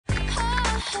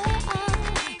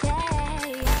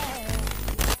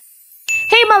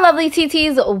my lovely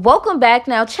TTs, welcome back.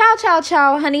 Now, ciao,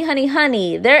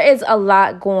 honey. There is a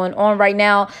lot going on right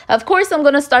now. Of course, I'm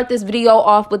going to start this video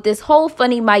off with this whole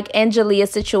FunnyMike and Jaliyah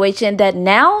situation that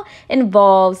now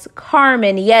involves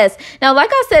Carmen. Yes. Now, like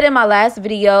I said in my last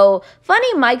video,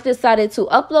 FunnyMike decided to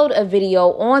upload a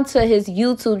video onto his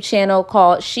YouTube channel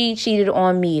called She Cheated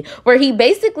on Me, where he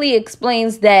basically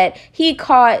explains that he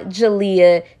caught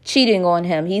Jaliyah cheating on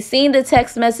him. He's seen the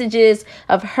text messages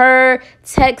of her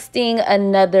texting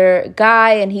another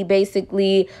guy, and he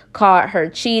basically caught her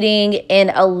cheating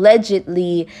and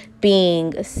allegedly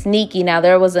being sneaky. Now,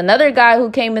 there was another guy who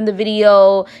came in the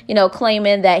video,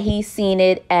 claiming that he's seen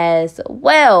it as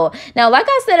well. Now, like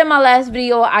I said in my last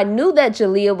video, I knew that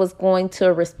Jaliyah was going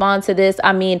to respond to this.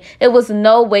 I mean, it was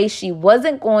no way she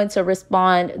wasn't going to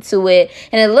respond to it.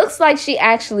 And it looks like she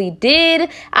actually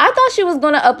did. I thought she was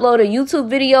going to upload a YouTube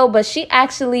video, but she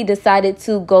actually decided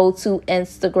to go to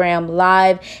Instagram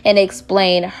Live and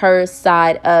explain her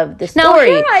side of the story. Now,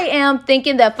 here I am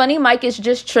thinking that FunnyMike is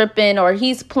just tripping, or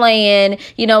he's playing,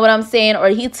 you know what I'm saying, or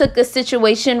he took the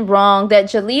situation wrong, that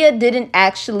Jaliyah didn't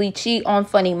actually cheat on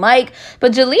FunnyMike.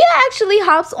 But Jaliyah actually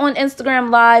hops on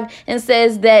Instagram Live and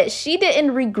says that she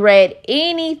didn't regret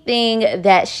anything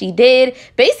that she did,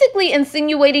 basically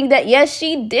insinuating that yes,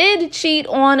 she did cheat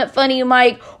on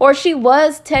FunnyMike, or she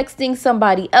was texting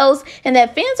somebody else, and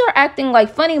that fans are acting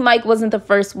like FunnyMike wasn't the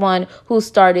first one who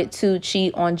started to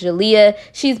cheat on Jaliyah.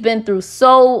 She's been through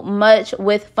so much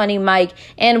with FunnyMike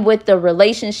and with the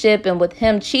relationship and with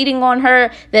him cheating on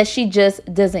her that she just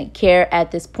doesn't care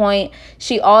at this point.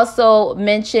 She also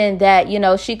mentioned that,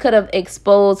 she could have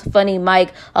exposed FunnyMike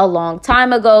a long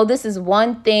time ago. This is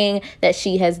one thing that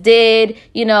she has did,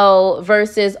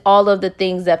 versus all of the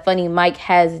things that FunnyMike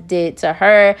has did to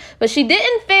her. But she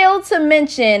didn't fail to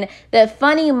mention that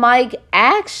FunnyMike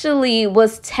actually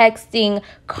was texting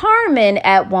Carmen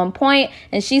at one point,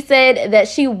 and she said that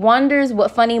she wonders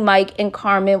what FunnyMike and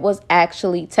Carmen was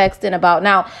actually texting about.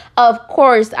 Now, of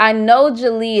course, I know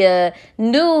Jaliyah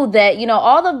knew that,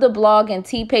 all of the blog and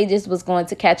tea pages was going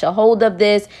to catch a hold of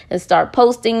this and start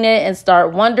posting it and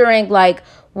start wondering, like,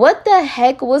 what the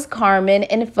heck was Carmen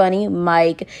and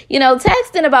FunnyMike,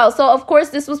 texting about? So, of course,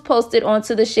 this was posted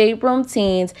onto the Shade Room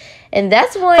Teens. And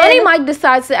that's when FunnyMike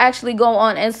decides to actually go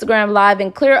on Instagram Live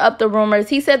and clear up the rumors.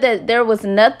 He said that there was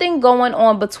nothing going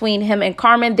on between him and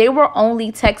Carmen. They were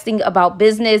only texting about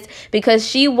business because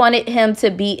she wanted him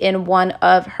to be in one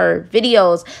of her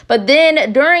videos. But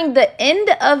then during the end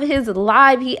of his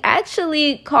live, he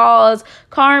actually calls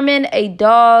Carmen a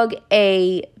dog,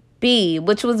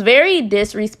 which was very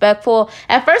disrespectful.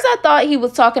 At first, I thought he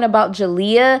was talking about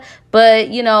Jaliyah, but,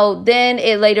 then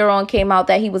it later on came out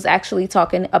that he was actually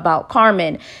talking about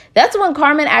Carmen. That's when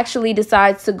Carmen actually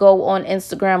decides to go on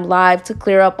Instagram Live to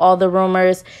clear up all the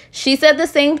rumors. She said the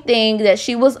same thing, that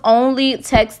she was only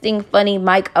texting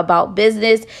FunnyMike about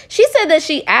business. She said that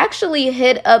she actually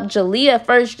hit up Jaliyah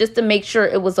first just to make sure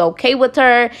it was okay with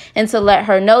her and to let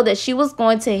her know that she was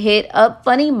going to hit up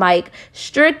FunnyMike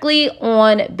strictly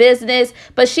on business.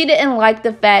 But she didn't like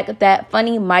the fact that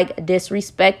FunnyMike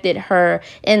disrespected her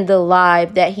in the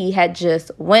live that he had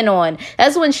just went on.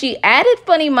 That's when she added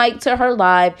FunnyMike to her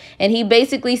live, and he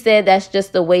basically said that's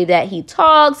just the way that he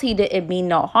talks. He didn't mean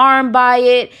no harm by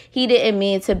it. He didn't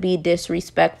mean to be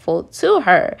disrespectful to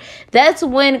her. That's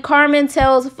when Carmen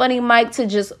tells FunnyMike to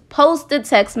just post the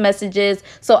text messages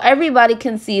so everybody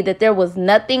can see that there was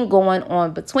nothing going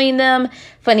on between them.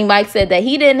 FunnyMike said that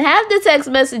he didn't have the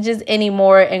text messages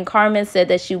anymore, and Carmen said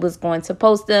that she was going to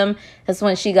post them. That's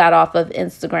when she got off of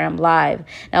Instagram Live.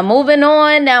 Now, moving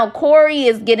on, now Corey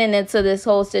is getting into this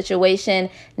whole situation.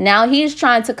 Now he's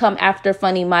trying to come after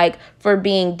FunnyMike for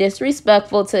being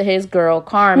disrespectful to his girl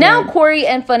Carmen. Now Corey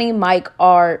and FunnyMike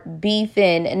are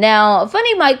beefing. Now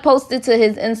FunnyMike posted to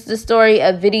his Insta story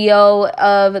a video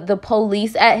of the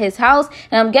police at his house,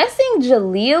 and I'm guessing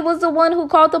Jaliyah was the one who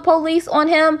called the police on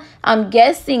him. I'm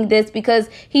guessing this because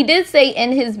he did say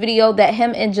in his video that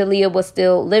him and Jaliyah was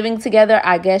still living together.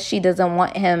 I guess she doesn't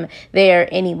want him there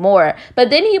anymore. But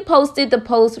then he posted the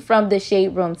post from the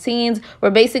Shade Room Teens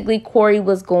where basically Corey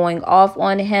was going off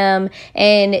on him,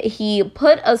 and he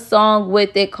put a song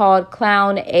with it called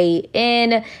Clown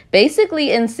AN,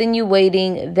 basically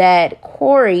insinuating that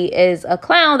Corey is a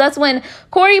clown. That's when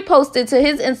Corey posted to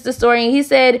his Insta story, and he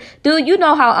said, "Dude, you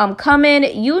know how I'm coming.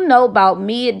 You know about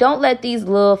me. Don't let these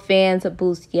little fans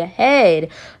boost your head."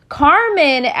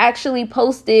 Carmen actually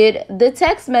posted the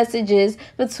text messages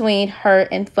between her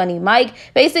and FunnyMike,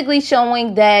 basically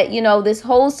showing that, you know, this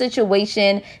whole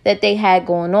situation that they had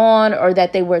going on or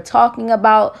that they were talking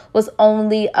about was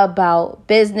only about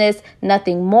business,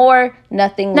 nothing more,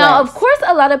 nothing less. Now, of course,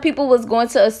 a lot of people was going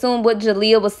to assume what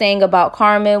Jaliyah was saying about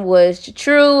Carmen was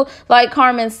true, like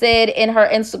Carmen said in her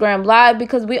Instagram live,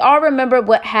 because we all remember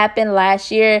what happened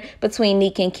last year between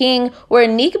Nique&king, where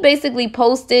Nique basically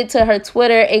posted to her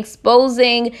Twitter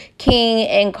exposing King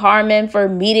and Carmen for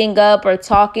meeting up or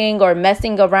talking or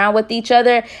messing around with each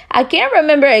other. I can't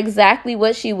remember exactly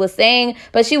what she was saying,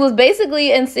 but she was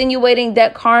basically insinuating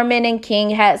that Carmen and King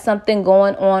had something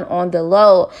going on the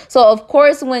low. So of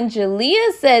course, when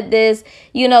Jaliyah said this,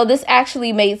 you know, this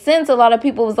actually made sense. A lot of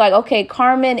people was like, okay,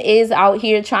 Carmen is out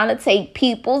here trying to take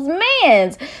people's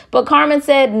mans. But Carmen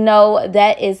said, no,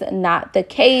 that is not the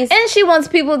case. And she wants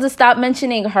people to stop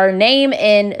mentioning her name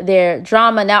in their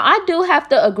drama. Now, I do have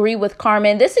to agree with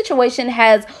Carmen. This situation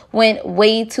has went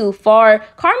way too far.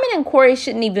 Carmen&corey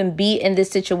shouldn't even be in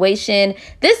this situation.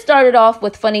 This started off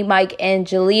with FunnyMike and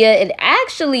Jaliyah. It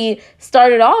actually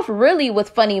started off really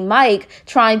with FunnyMike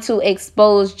trying to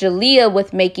expose Jaliyah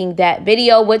with making that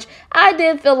video, which I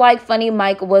did feel like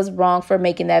FunnyMike was wrong for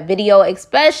making that video,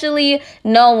 especially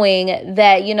knowing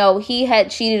that, you know, he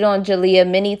had cheated on Jaliyah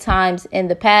many times in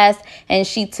the past and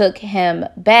she took him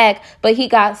back. But he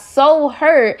got so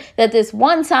hurt that this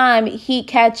one time he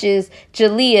catches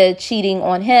Jaliyah cheating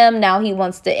on him. Now he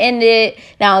wants to end it.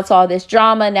 Now it's all this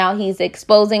drama. Now he's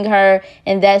exposing her,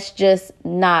 and that's just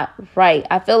not right.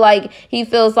 I feel like he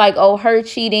feels like, oh, her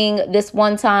cheating this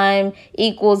one time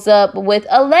equals up with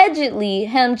allegedly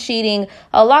him cheating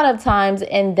a lot of times,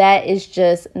 and that is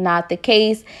just not the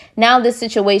case. Now the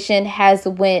situation has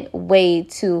went way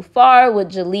too far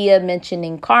with Jaliyah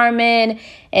mentioning Carmen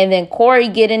and then Corey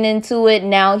getting into it.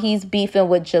 Now he's beefing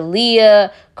with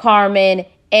Jaliyah, Carmen,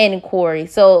 and Corey.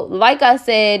 So like I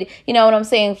said, you know what I'm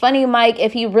saying, FunnyMike,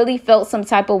 if he really felt some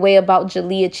type of way about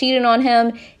Jaliyah cheating on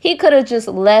him, he could have just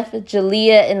left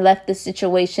Jaliyah and left the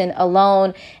situation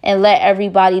alone and let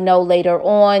everybody know later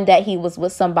on that he was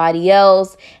with somebody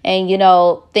else and, you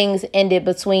know, things ended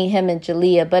between him and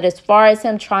Jaliyah. But as far as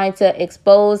him trying to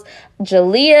expose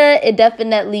Jaliyah, it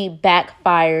definitely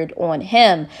backfired on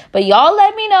him. But y'all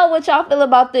let me know what y'all feel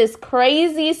about this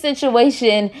crazy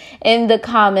situation in the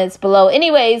comments below.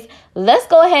 Anyways, let's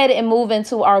go ahead and move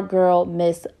into our girl,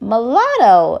 Miss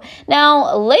Mulatto.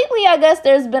 Now, lately, I guess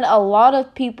there's been a lot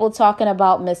of people talking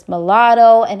about Miss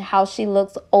Mulatto and how she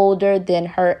looks older than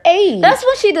her age. That's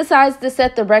when she decides to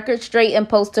set the record straight and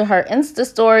post to her Insta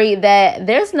story that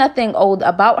there's nothing old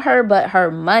about her but her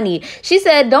money. She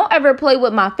said, don't ever play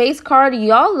with my face card.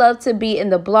 Y'all love to be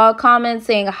in the blog comments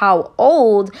saying how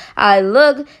old I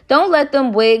look. Don't let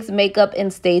them wigs, makeup,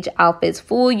 and stage outfits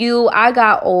fool you. I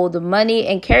got old money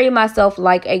and carry myself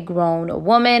like a grown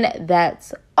woman.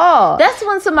 That's all. That's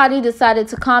when somebody decided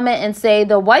to comment and say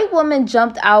the white woman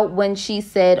jumped out when she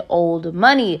said old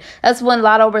money. That's when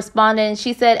Latto responded and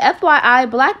she said,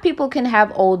 FYI, black people can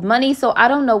have old money, so I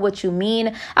don't know what you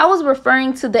mean. I was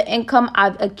referring to the income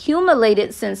I've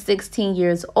accumulated since 16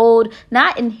 years old,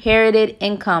 not inherited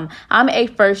income. I'm a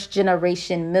first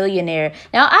generation millionaire.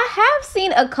 Now, I have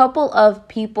seen a couple of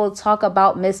people talk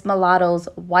about Miss Mulatto's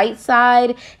white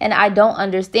side, and I don't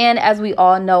understand. As we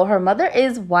all know, her mother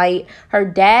is white, her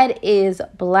dad is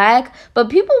black, but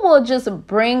people will just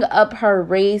bring up her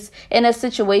race in a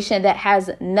situation that has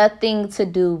nothing to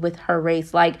do with her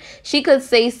race. Like, she could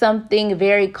say something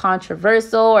very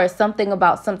controversial or something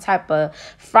about some type of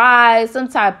fries, some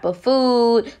type of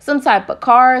food, some type of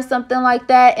car, something like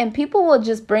that, and people will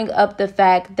just bring up the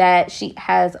fact that she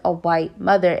has a white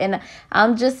mother, and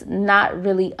I'm just not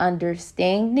really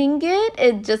understanding it.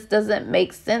 It just doesn't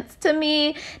make sense to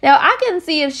me. Now, I can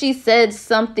see if she said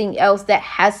something else that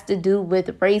has to do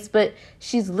with race, but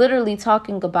she's literally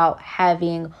talking about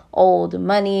having old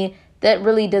money. That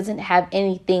really doesn't have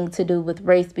anything to do with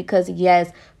race, because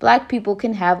yes, black people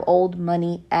can have old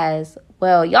money as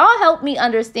well. Y'all help me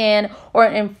understand or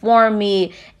inform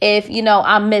me if, you know,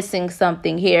 I'm missing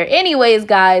something here. Anyways,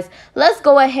 guys, let's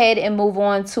go ahead and move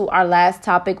on to our last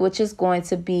topic, which is going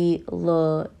to be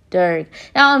Lildurk.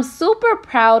 Now, I'm super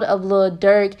proud of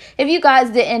Lildurk. If you guys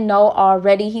didn't know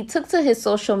already, he took to his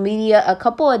social media a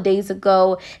couple of days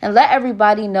ago and let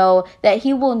everybody know that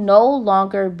he will no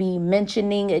longer be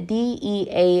mentioning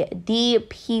DEAD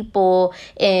people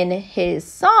in his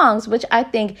songs, which I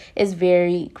think is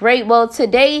very great. Well,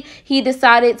 today he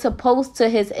decided to post to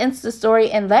his Insta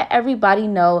story and let everybody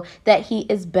know that he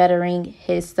is bettering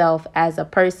himself as a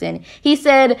person. He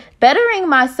said, bettering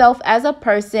myself as a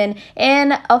person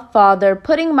and a a father,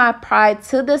 putting my pride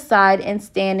to the side and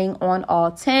standing on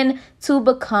all 10 to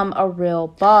become a real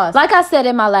boss. Like I said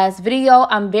in my last video,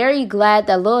 I'm very glad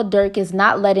that Lildurk is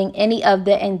not letting any of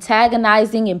the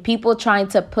antagonizing and people trying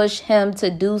to push him to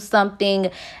do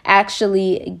something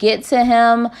actually get to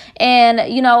him.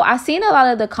 And, you know, I seen a lot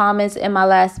of the comments in my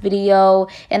last video,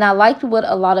 and I liked what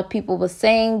a lot of people was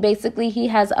saying. Basically, he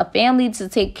has a family to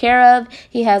take care of.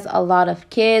 He has a lot of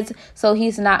kids, so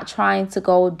he's not trying to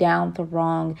go down the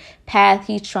wrong path.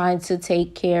 He's trying to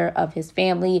take care of his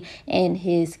family and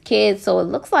his kids. So it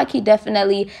looks like he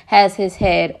definitely has his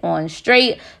head on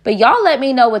straight. But y'all let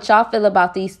me know what y'all feel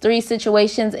about these three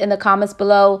situations in the comments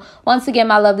below. Once again,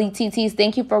 my lovely TTs,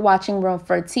 thank you for watching Room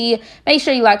for Tea. Make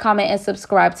sure you like, comment, and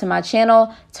subscribe to my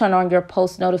channel. Turn on your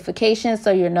post notifications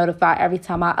so you're notified every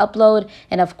time I upload.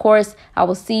 And of course, I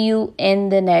will see you in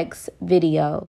the next video.